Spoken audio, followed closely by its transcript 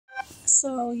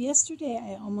So yesterday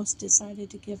I almost decided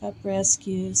to give up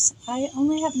rescues. I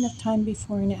only have enough time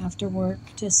before and after work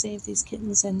to save these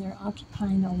kittens, and they're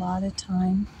occupying a lot of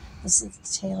time. This is the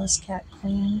tailless cat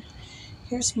queen.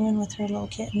 Here's Moon with her little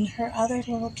kitten. Her other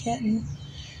little kitten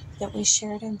that we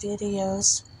shared in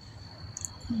videos,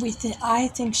 I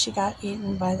think she got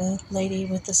eaten by the lady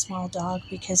with the small dog,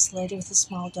 because the lady with the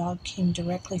small dog came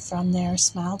directly from there,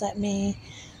 smiled at me.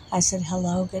 I said,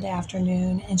 hello, good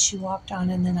afternoon, and she walked on,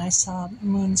 and then I saw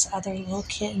Moon's other little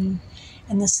kitten,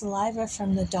 and the saliva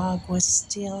from the dog was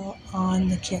still on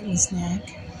the kitten's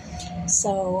neck.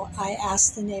 So I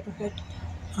asked the neighborhood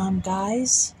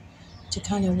guys to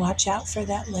kind of watch out for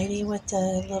that lady with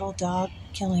the little dog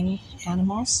killing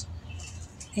animals.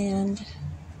 And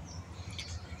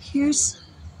here's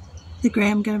the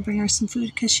gray. I'm going to bring her some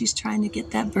food because she's trying to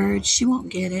get that bird. She won't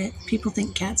get it. People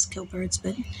think cats kill birds,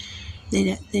 but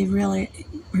they really,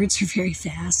 birds are very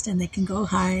fast, and they can go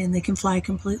high and they can fly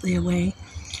completely away.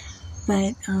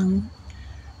 But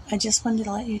I just wanted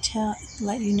to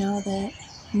let you know that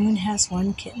Moon has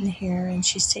one kitten here, and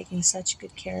she's taking such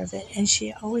good care of it, and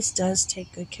she always does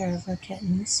take good care of her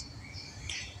kittens.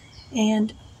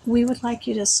 And we would like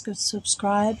you to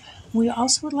subscribe. We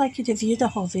also would like you to view the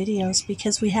whole videos,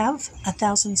 because we have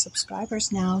 1,000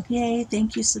 subscribers now. Yay,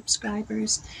 thank you,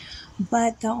 subscribers.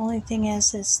 But the only thing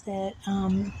is that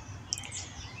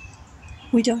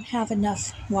we don't have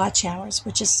enough watch hours,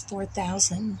 which is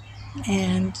 4,000,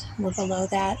 and we're below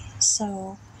that.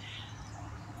 So,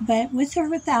 but with or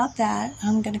without that,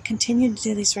 I'm going to continue to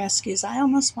do these rescues. I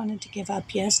almost wanted to give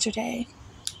up yesterday.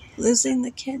 Losing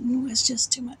the kitten was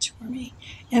just too much for me.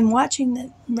 And watching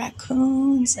the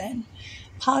raccoons and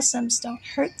possums don't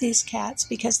hurt these cats,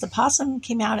 because the possum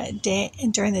came out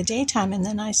during the daytime, and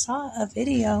then I saw a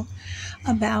video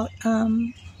about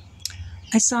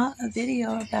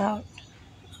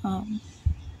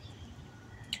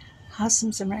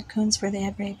possums and raccoons where they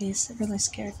had rabies. It really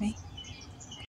scared me.